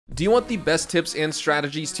Do you want the best tips and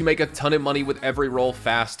strategies to make a ton of money with every roll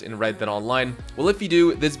fast in Red Dead Online? Well, if you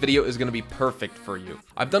do, this video is going to be perfect for you.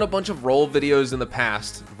 I've done a bunch of roll videos in the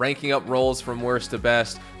past, ranking up rolls from worst to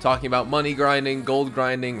best, talking about money grinding, gold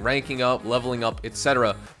grinding, ranking up, leveling up,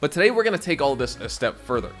 etc. But today we're going to take all this a step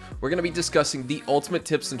further. We're going to be discussing the ultimate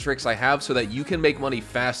tips and tricks I have so that you can make money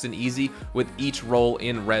fast and easy with each roll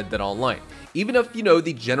in Red Dead Online. Even if you know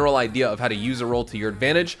the general idea of how to use a roll to your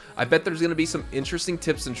advantage, I bet there's going to be some interesting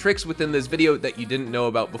tips and tricks within this video that you didn't know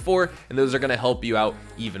about before, and those are going to help you out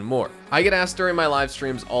even more. I get asked during my live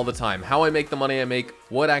streams all the time how I make the money I make,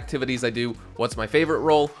 what activities I do, what's my favorite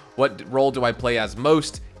roll, what role do I play as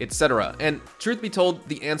most, etc. And truth be told,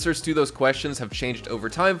 the answers to those questions have changed over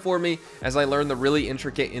time for me as I learn the really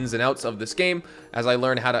intricate ins and outs of this game, as I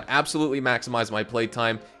learn how to absolutely maximize my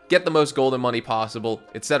playtime, get the most golden money possible,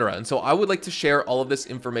 etc. And so I would like to share all of this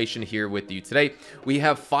information here with you today. We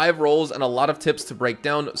have 5 roles and a lot of tips to break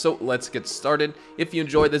down, so let's get started. If you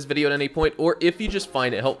enjoyed this video at any point, or if you just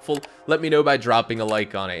find it helpful, let me know by dropping a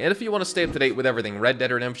like on it. And if you want to stay up to date with everything Red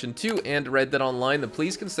Dead Redemption 2 and Red Dead Online, then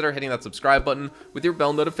please consider hitting that subscribe button with your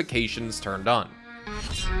bell notifications turned on.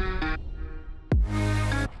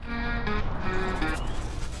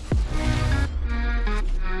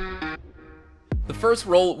 The first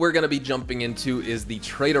role we're going to be jumping into is the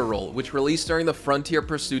Trader role, which released during the Frontier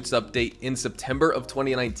Pursuits update in September of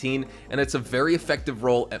 2019, and it's a very effective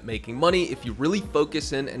role at making money if you really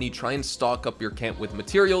focus in and you try and stock up your camp with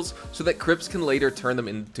materials so that crypts can later turn them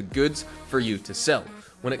into goods for you to sell.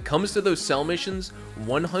 When it comes to those sell missions,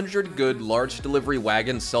 100 good large delivery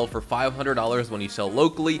wagons sell for $500 when you sell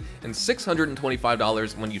locally and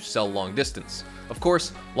 $625 when you sell long distance. Of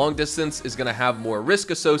course, long distance is going to have more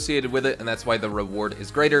risk associated with it, and that's why the reward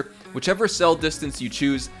is greater. Whichever sell distance you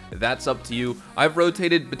choose, that's up to you. I've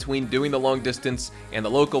rotated between doing the long distance and the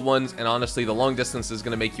local ones, and honestly, the long distance is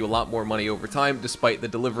going to make you a lot more money over time, despite the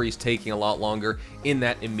deliveries taking a lot longer in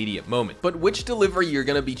that immediate moment. But which delivery you're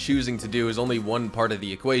going to be choosing to do is only one part of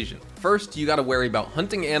the equation. First, you got to worry about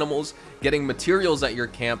hunting animals, getting materials at your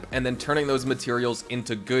camp, and then turning those materials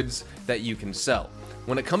into goods that you can sell.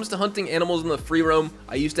 When it comes to hunting animals in the free roam,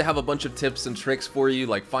 I used to have a bunch of tips and tricks for you,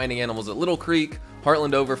 like finding animals at Little Creek,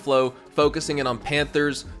 Heartland Overflow, focusing in on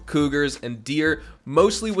panthers, cougars, and deer,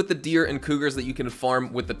 mostly with the deer and cougars that you can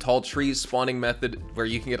farm with the tall trees spawning method, where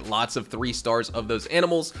you can get lots of 3 stars of those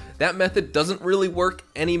animals. That method doesn't really work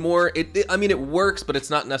anymore. I mean, it works, but it's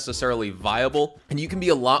not necessarily viable, and you can be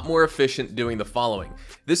a lot more efficient doing the following.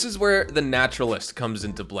 This is where the Naturalist comes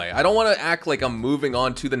into play. I don't want to act like I'm moving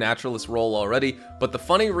on to the Naturalist role already, but the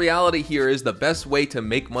funny reality here is the best way to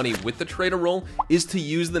make money with the Trader role is to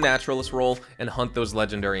use the Naturalist role and hunt those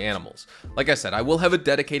legendary animals. Like I said, I will have a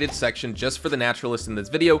dedicated section just for the Naturalist in this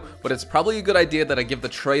video, but it's probably a good idea that I give the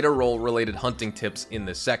Trader role related hunting tips in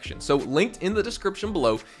this section. So linked in the description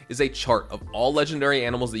below is a chart of all legendary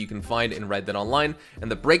animals that you can find in Red Dead Online,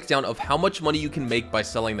 and the breakdown of how much money you can make by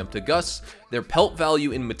selling them to Gus, their pelt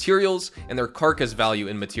value in materials, and their carcass value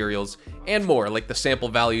in materials, and more, like the sample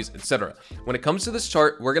values, etc. When it comes to this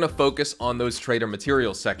chart, we're going to focus on those trader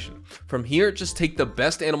materials section. From here, just take the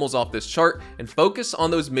best animals off this chart and focus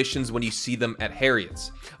on those missions when you see them at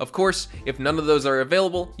Harriet's. Of course, if none of those are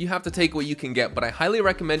available, you have to take what you can get, but I highly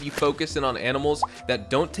recommend you focus in on animals that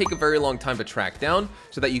don't take a very long time to track down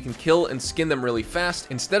so that you can kill and skin them really fast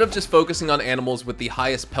instead of just focusing on animals with the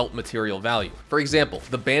highest pelt material value. For example,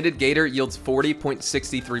 the Banded Gator yields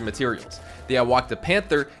 40.63 materials. The Awakta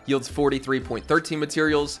Panther yields 43.13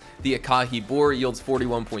 materials. The Akahi Boar yields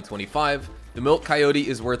 41.25. The Milk Coyote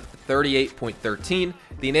is worth 38.13,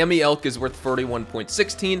 the Anami Elk is worth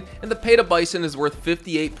 41.16, and the Peta Bison is worth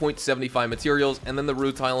 58.75 materials, and then the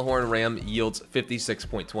Rutile Horn Ram yields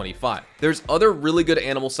 56.25. There's other really good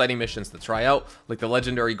animal sighting missions to try out, like the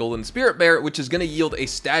legendary Golden Spirit Bear, which is going to yield a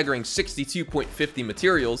staggering 62.50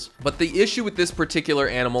 materials, but the issue with this particular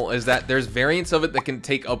animal is that there's variants of it that can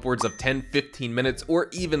take upwards of 10-15 minutes or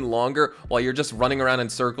even longer while you're just running around in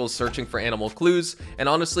circles searching for animal clues, and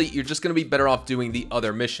honestly, you're just going to be better off doing the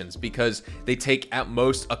other missions because they take at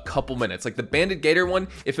most a couple minutes. Like the Banded Gator one,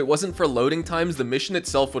 if it wasn't for loading times, the mission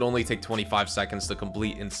itself would only take 25 seconds to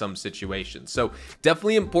complete in some situations. So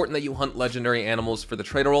definitely important that you hunt legendary animals for the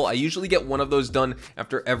Trader role. I usually get one of those done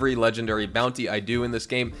after every legendary bounty I do in this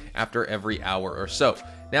game after every hour or so.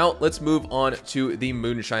 Now let's move on to the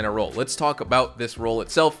Moonshiner role. Let's talk about this role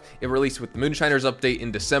itself. It released with the Moonshiner's update in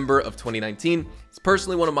December of 2019. It's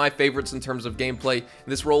personally one of my favorites in terms of gameplay.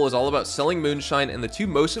 This role is all about selling moonshine, and the 2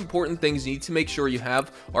 most important things you need to make sure you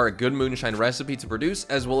have are a good moonshine recipe to produce,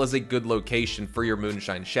 as well as a good location for your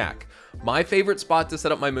moonshine shack. My favorite spot to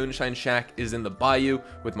set up my moonshine shack is in the bayou,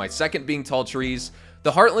 with my second being tall trees.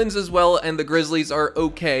 The Heartlands as well and the Grizzlies are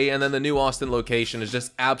okay, and then the new Austin location is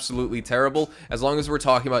just absolutely terrible as long as we're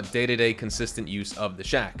talking about day-to-day consistent use of the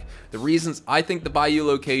shack. The reasons I think the Bayou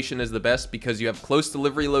location is the best because you have close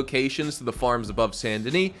delivery locations to the farms above Saint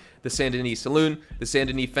Denis, the Saint Denis Saloon, the Saint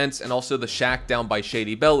Denis Fence, and also the shack down by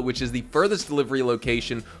Shady Belle, which is the furthest delivery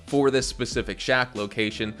location for this specific shack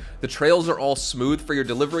location. The trails are all smooth for your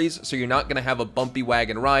deliveries, so you're not going to have a bumpy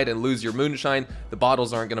wagon ride and lose your moonshine, the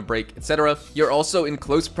bottles aren't going to break, etc. You're also in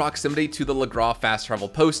close proximity to the LeGras fast travel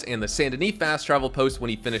post and the Saint Denis fast travel post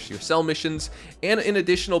when you finish your cell missions, and an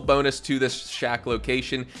additional bonus to this shack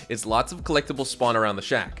location is lots of collectibles spawn around the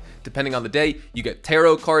shack. Depending on the day, you get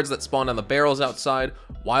tarot cards that spawn on the barrels outside,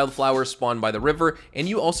 wildflowers spawn by the river, and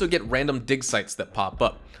you also get random dig sites that pop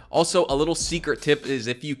up. Also, a little secret tip is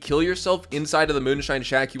if you kill yourself inside of the Moonshine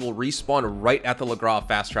Shack, you will respawn right at the LeGras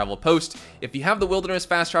fast travel post. If you have the Wilderness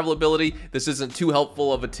fast travel ability, this isn't too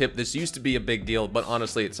helpful of a tip. This used to be a big deal, but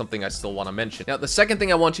honestly, it's something I still want to mention. Now, the second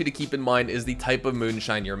thing I want you to keep in mind is the type of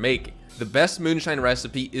moonshine you're making. The best moonshine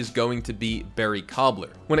recipe is going to be berry cobbler.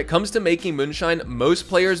 When it comes to making moonshine, most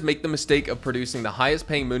players make the mistake of producing the highest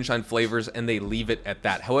paying moonshine flavors and they leave it at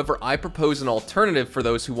that. However, I propose an alternative for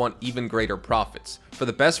those who want even greater profits. For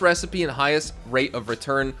the best recipe and highest rate of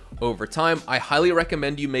return over time, I highly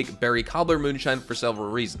recommend you make berry cobbler moonshine for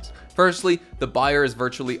several reasons. Firstly, the buyer is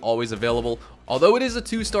virtually always available. Although it is a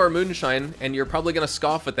 2-star moonshine, and you're probably going to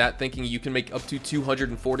scoff at that thinking you can make up to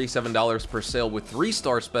 $247 per sale with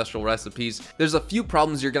 3-star special recipes, there's a few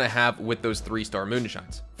problems you're going to have with those 3-star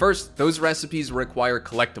moonshines. First, those recipes require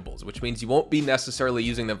collectibles, which means you won't be necessarily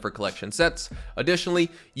using them for collection sets. Additionally,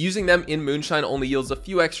 using them in moonshine only yields a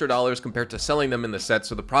few extra dollars compared to selling them in the set,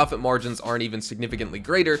 so the profit margins aren't even significantly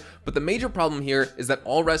greater. But the major problem here is that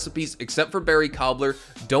all recipes except for berry cobbler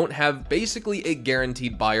don't have basically a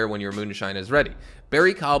guaranteed buyer when your moonshine is ready.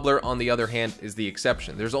 Berry cobbler, on the other hand, is the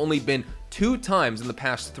exception. There's only been 2 times in the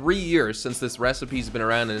past 3 years since this recipe's been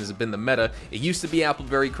around and has been the meta. It used to be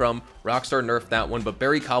appleberry crumb, Rockstar nerfed that one, but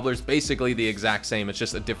berry cobbler's basically the exact same. It's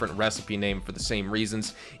just a different recipe name for the same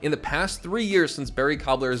reasons. In the past 3 years since berry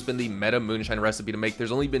cobbler has been the meta moonshine recipe to make,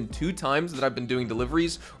 there's only been 2 times that I've been doing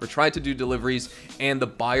deliveries or tried to do deliveries and the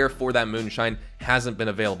buyer for that moonshine hasn't been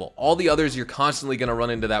available. All the others, you're constantly going to run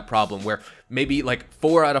into that problem where maybe like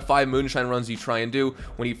 4 out of 5 moonshine runs you try and do,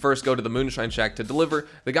 when you first go to the Moonshine Shack to deliver,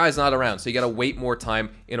 the guy's not around, so you gotta wait more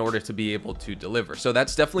time in order to be able to deliver. So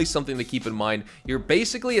that's definitely something to keep in mind. You're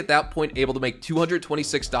basically at that point able to make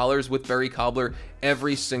 $226 with berry cobbler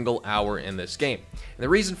every single hour in this game. And the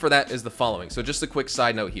reason for that is the following. So just a quick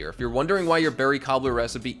side note here. If you're wondering why your berry cobbler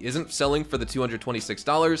recipe isn't selling for the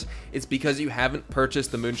 $226, it's because you haven't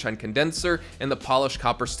purchased the Moonshine Condenser and the Polished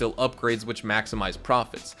Copper Still upgrades, which maximize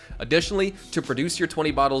profits. Additionally, to produce your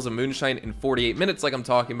 20 bottles of moonshine in 48 minutes like I'm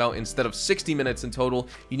talking about, instead of 60 minutes in total,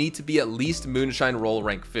 you need to be at least moonshine roll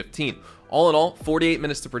rank 15. All in all, 48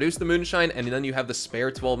 minutes to produce the moonshine, and then you have the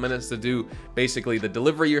spare 12 minutes to do basically the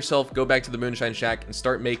delivery yourself, go back to the Moonshine Shack and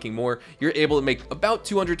start making more. You're able to make about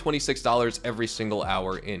 $226 every single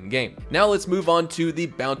hour in game. Now let's move on to the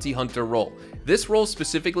Bounty Hunter role. This role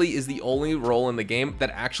specifically is the only role in the game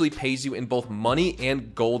that actually pays you in both money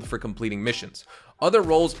and gold for completing missions. Other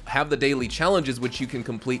roles have the daily challenges which you can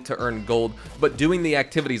complete to earn gold, but doing the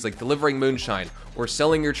activities like delivering moonshine, or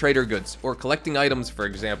selling your trader goods, or collecting items, for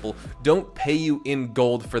example, don't pay you in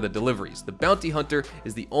gold for the deliveries. The Bounty Hunter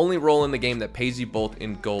is the only role in the game that pays you both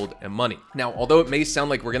in gold and money. Now, although it may sound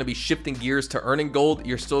like we're going to be shifting gears to earning gold,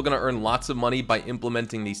 you're still going to earn lots of money by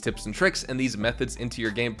implementing these tips and tricks and these methods into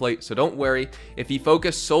your gameplay, so don't worry. If you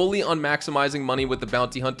focus solely on maximizing money with the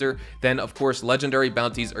Bounty Hunter, then of course legendary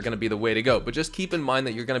bounties are going to be the way to go, but just keep in mind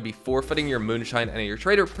that you're going to be forfeiting your moonshine and your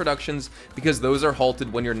trader productions because those are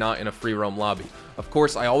halted when you're not in a free roam lobby. Of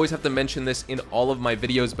course, I always have to mention this in all of my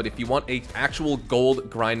videos, but if you want an actual gold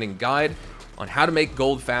grinding guide on how to make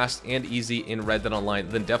gold fast and easy in Red Dead Online,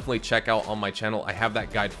 then definitely check out on my channel. I have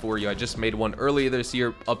that guide for you. I just made one earlier this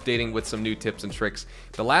year, updating with some new tips and tricks.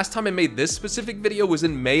 The last time I made this specific video was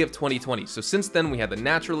in May of 2020. So since then, we had the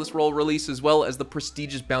Naturalist role release as well as the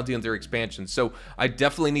prestigious Bounty Hunter expansion. So I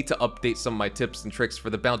definitely need to update some of my tips and tricks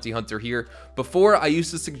for the Bounty Hunter here. Before, I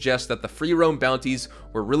used to suggest that the free roam bounties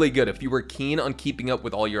were really good if you were keen on keeping up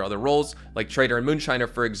with all your other roles, like Trader and Moonshiner,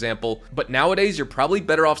 for example. But nowadays, you're probably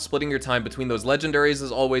better off splitting your time between those legendaries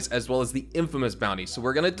as always, as well as the infamous bounties. So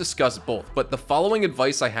we're going to discuss both, but the following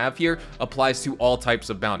advice I have here applies to all types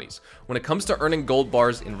of bounties. When it comes to earning gold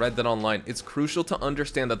bars in Red Dead Online, it's crucial to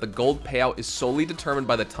understand that the gold payout is solely determined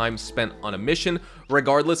by the time spent on a mission,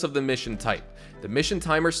 regardless of the mission type. The mission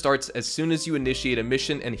timer starts as soon as you initiate a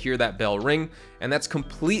mission and hear that bell ring, and that's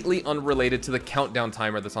completely unrelated to the countdown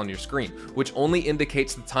timer that's on your screen, which only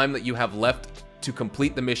indicates the time that you have left to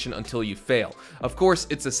complete the mission until you fail. Of course,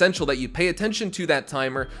 it's essential that you pay attention to that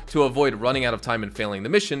timer to avoid running out of time and failing the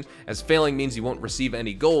mission, as failing means you won't receive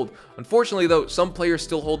any gold. Unfortunately though, some players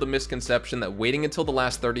still hold the misconception that waiting until the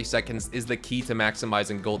last 30 seconds is the key to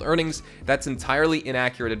maximizing gold earnings. That's entirely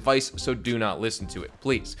inaccurate advice, so do not listen to it,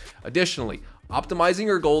 please. Additionally, optimizing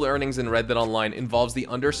your gold earnings in Red Dead Online involves the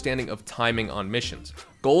understanding of timing on missions.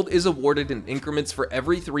 Gold is awarded in increments for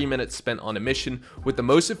every 3 minutes spent on a mission, with the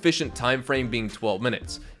most efficient time frame being 12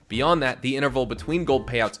 minutes. Beyond that, the interval between gold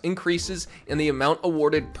payouts increases and the amount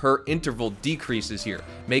awarded per interval decreases here,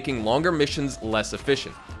 making longer missions less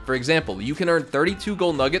efficient. For example, you can earn 32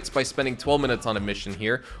 gold nuggets by spending 12 minutes on a mission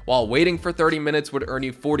here, while waiting for 30 minutes would earn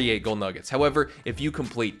you 48 gold nuggets. However, if you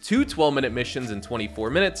complete two 12-minute missions in 24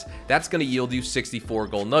 minutes, that's going to yield you 64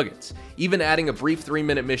 gold nuggets. Even adding a brief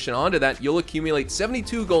 3-minute mission onto that, you'll accumulate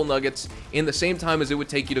 72 gold nuggets in the same time as it would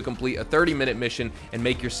take you to complete a 30-minute mission and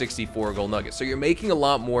make your 64 gold nuggets. So you're making a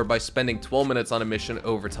lot more by spending 12 minutes on a mission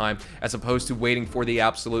over time, as opposed to waiting for the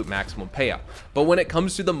absolute maximum payout. But when it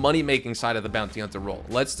comes to the money-making side of the bounty hunter role,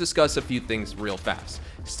 let's discuss a few things real fast.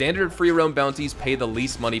 Standard free roam bounties pay the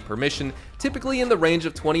least money per mission, typically in the range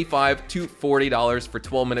of $25 to $40 for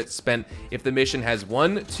 12 minutes spent if the mission has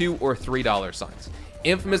 $1, $2, or $3 signs.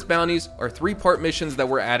 Infamous bounties are 3-part missions that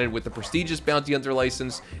were added with the prestigious bounty hunter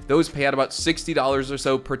license. Those pay out about $60 or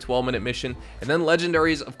so per 12-minute mission. And then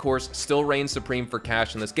legendaries, of course, still reign supreme for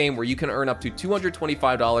cash in this game, where you can earn up to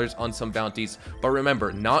 $225 on some bounties. But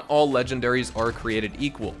remember, not all legendaries are created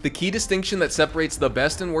equal. The key distinction that separates the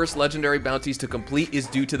best and worst legendary bounties to complete is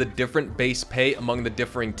due to the different base pay among the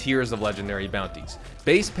differing tiers of legendary bounties.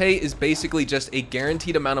 Base pay is basically just a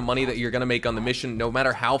guaranteed amount of money that you're going to make on the mission, no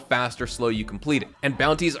matter how fast or slow you complete it. And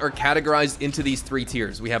bounties are categorized into these 3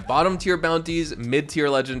 tiers. We have bottom tier bounties, mid tier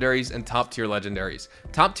legendaries, and top tier legendaries.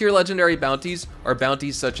 Top tier legendary bounties are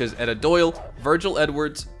bounties such as Etta Doyle, Virgil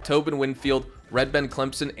Edwards, Tobin Winfield, Red Ben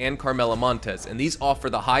Clemson, and Carmela Montez, and these offer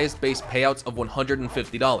the highest base payouts of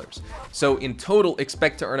 $150. So in total,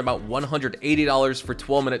 expect to earn about $180 for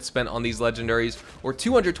 12 minutes spent on these legendaries, or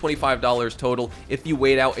 $225 total if you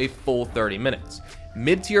wait out a full 30 minutes.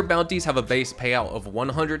 Mid-tier bounties have a base payout of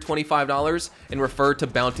 $125 and refer to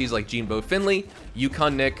bounties like Jeanbo Finley,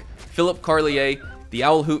 Yukon Nick, Philip Carlier, the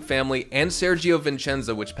Owl Hoot family, and Sergio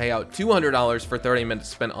Vincenza, which pay out $200 for 30 minutes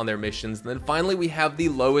spent on their missions. And then finally, we have the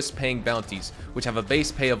lowest paying bounties, which have a base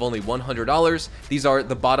pay of only $100. These are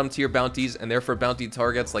the bottom tier bounties, and they're for bounty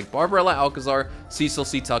targets like Barbarella Alcazar, Cecil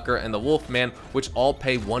C. Tucker, and the Wolfman, which all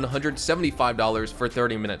pay $175 for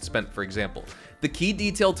 30 minutes spent, for example. The key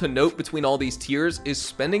detail to note between all these tiers is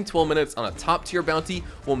spending 12 minutes on a top tier bounty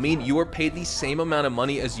will mean you are paid the same amount of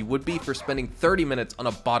money as you would be for spending 30 minutes on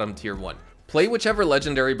a bottom tier one. Play whichever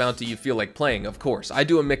legendary bounty you feel like playing, of course. I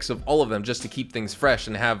do a mix of all of them just to keep things fresh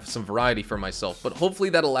and have some variety for myself, but hopefully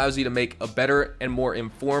that allows you to make a better and more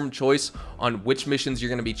informed choice on which missions you're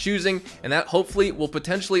going to be choosing, and that hopefully will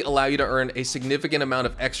potentially allow you to earn a significant amount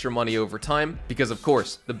of extra money over time, because of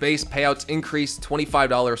course, the base payouts increase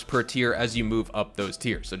 $25 per tier as you move up those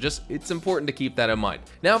tiers, so it's important to keep that in mind.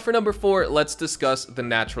 Now for number 4, let's discuss the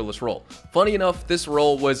Naturalist role. Funny enough, this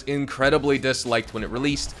role was incredibly disliked when it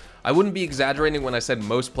released. I wouldn't be exaggerating when I said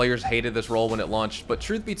most players hated this role when it launched, but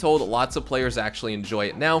truth be told, lots of players actually enjoy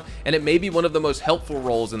it now, and it may be one of the most helpful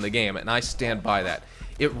roles in the game, and I stand by that.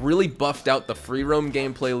 It really buffed out the free roam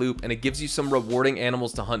gameplay loop, and it gives you some rewarding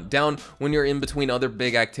animals to hunt down when you're in between other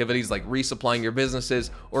big activities like resupplying your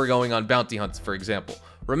businesses or going on bounty hunts, for example.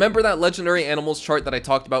 Remember that legendary animals chart that I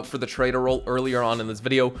talked about for the trader role earlier on in this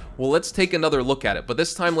video? Well, let's take another look at it, but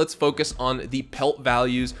this time let's focus on the pelt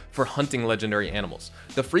values for hunting legendary animals.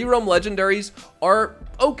 The free roam legendaries are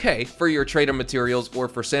okay for your trader materials or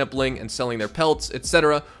for sampling and selling their pelts,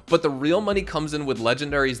 etc., but the real money comes in with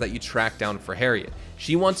legendaries that you track down for Harriet.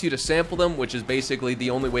 She wants you to sample them, which is basically the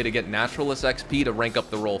only way to get Naturalist XP to rank up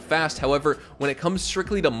the role fast. However, when it comes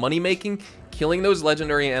strictly to money making, killing those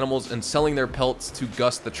legendary animals and selling their pelts to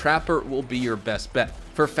Gus the Trapper will be your best bet.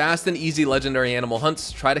 For fast and easy legendary animal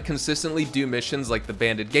hunts, try to consistently do missions like the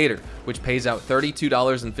Banded Gator, which pays out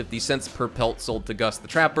 $32.50 per pelt sold to Gus the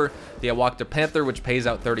Trapper, the Awakta Panther, which pays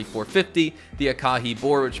out $34.50, the Akahi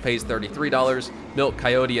Boar, which pays $33, Milk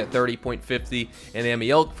Coyote at $30.50, and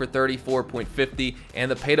Ami Elk for $34.50,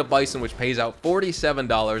 and the Peta Bison, which pays out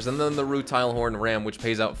 $47, and then the Rutile Horn Ram, which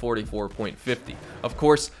pays out $44.50. Of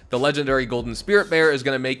course, the legendary Golden Spirit Bear is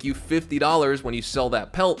going to make you $50 when you sell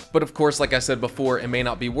that pelt, but of course, like I said before, it may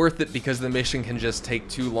not be worth it because the mission can just take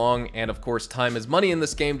too long, and of course, time is money in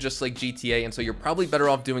this game, just like GTA, and so you're probably better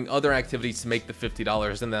off doing other activities to make the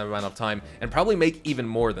 $50 in that amount of time, and probably make even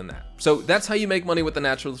more than that. So that's how you make money with the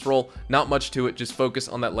Naturalist role. Not much to it, just focus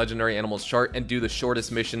on that legendary animals chart and do the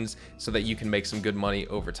shortest missions so that you can make some good money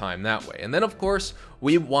over time that way. And then of course,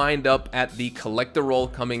 we wind up at the collector role,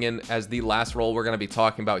 coming in as the last role we're going to be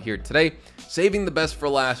talking about here today. Saving the best for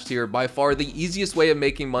last here, by far the easiest way of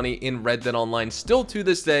making money in Red Dead Online still to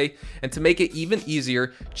this day, and to make it even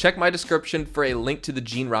easier, check my description for a link to the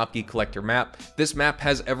Gene Ropke collector map. This map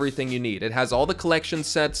has everything you need. It has all the collection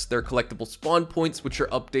sets, their collectible spawn points, which are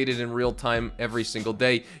updated in real time every single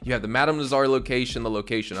day. You have the Madame Nazar location, the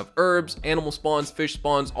location of herbs, animal spawns, fish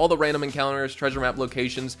spawns, all the random encounters, treasure map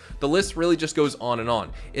locations. The list really just goes on and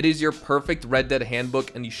on. It is your perfect Red Dead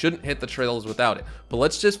handbook, and you shouldn't hit the trails without it. But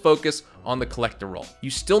let's just focus on the collector role. You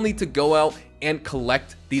still need to go out and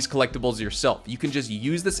collect these collectibles yourself. You can just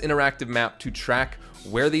use this interactive map to track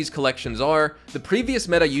where these collections are. The previous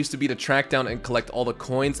meta used to be to track down and collect all the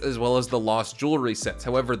coins as well as the lost jewelry sets.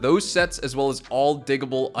 However, those sets as well as all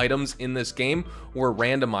diggable items in this game were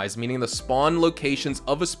randomized, meaning the spawn locations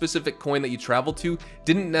of a specific coin that you travel to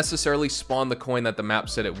didn't necessarily spawn the coin that the map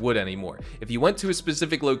said it would anymore. If you went to a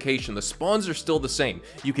specific location, the spawns are still the same.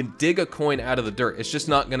 You can dig a coin out of the dirt. It's just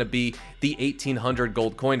not going to be the 1800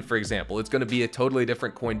 gold coin, for example. It's going to be a totally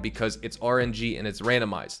different coin because it's RNG and it's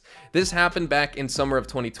randomized. This happened back in summer of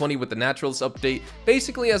 2020 with the Naturalist update,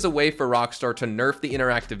 basically as a way for Rockstar to nerf the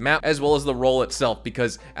interactive map as well as the role itself,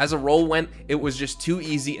 because as a role went, it was just too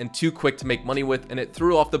easy and too quick to make money with, and it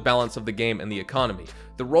threw off the balance of the game and the economy.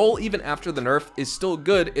 The role, even after the nerf, is still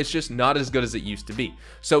good, it's just not as good as it used to be.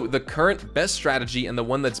 So the current best strategy, and the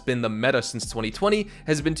one that's been the meta since 2020,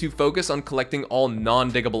 has been to focus on collecting all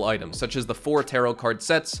non-diggable items, such as the 4 tarot card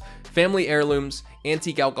sets, family heirlooms,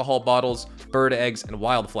 antique alcohol bottles, bird eggs, and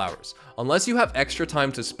wildflowers. Unless you have extra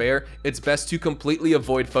time to spare, it's best to completely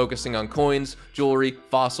avoid focusing on coins, jewelry,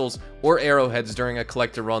 fossils, or arrowheads during a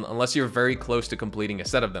collector run unless you're very close to completing a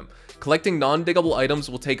set of them. Collecting non-diggable items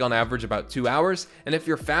will take on average about 2 hours, and if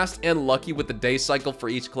you're fast and lucky with the day cycle for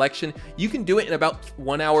each collection, you can do it in about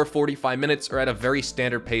 1 hour 45 minutes, or at a very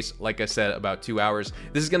standard pace, like I said, about 2 hours.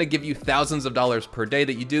 This is going to give you thousands of dollars per day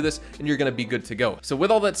that you do this, and you're going to be good to go. So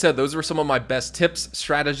with all that said, those were some of my best tips,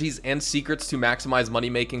 strategies, and secrets to maximize money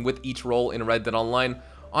making with each role in Red Dead Online.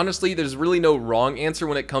 Honestly, there's really no wrong answer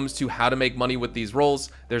when it comes to how to make money with these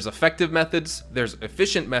roles. There's effective methods, there's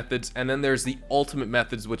efficient methods, and then there's the ultimate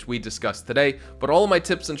methods, which we discussed today. But all of my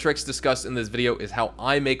tips and tricks discussed in this video is how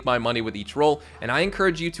I make my money with each role, and I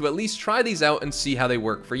encourage you to at least try these out and see how they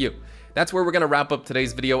work for you. That's where we're going to wrap up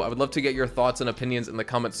today's video. I would love to get your thoughts and opinions in the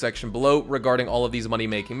comments section below regarding all of these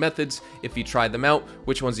money-making methods, if you tried them out,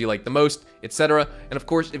 which ones you like the most, etc. And of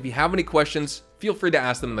course, if you have any questions, feel free to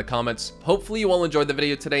ask them in the comments. Hopefully you all enjoyed the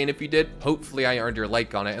video today, and if you did, hopefully I earned your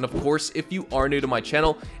like on it. And of course, if you are new to my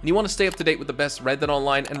channel and you want to stay up to date with the best Red Dead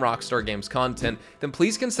Online and Rockstar Games content, then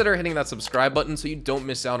please consider hitting that subscribe button so you don't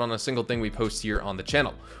miss out on a single thing we post here on the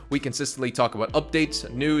channel. We consistently talk about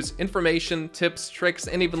updates, news, information, tips, tricks,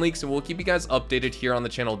 and even leaks, and we'll keep you guys updated here on the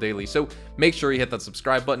channel daily, so make sure you hit that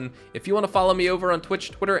subscribe button. If you want to follow me over on Twitch,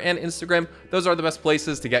 Twitter, and Instagram, those are the best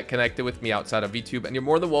places to get connected with me outside of YouTube, and you're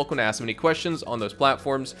more than welcome to ask me any questions on those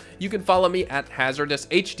platforms. You can follow me at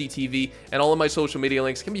HazardusHDTV, and all of my social media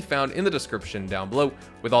links can be found in the description down below.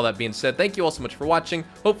 With all that being said, thank you all so much for watching.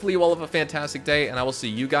 Hopefully you all have a fantastic day, and I will see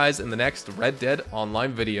you guys in the next Red Dead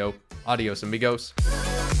Online video. Adios, amigos.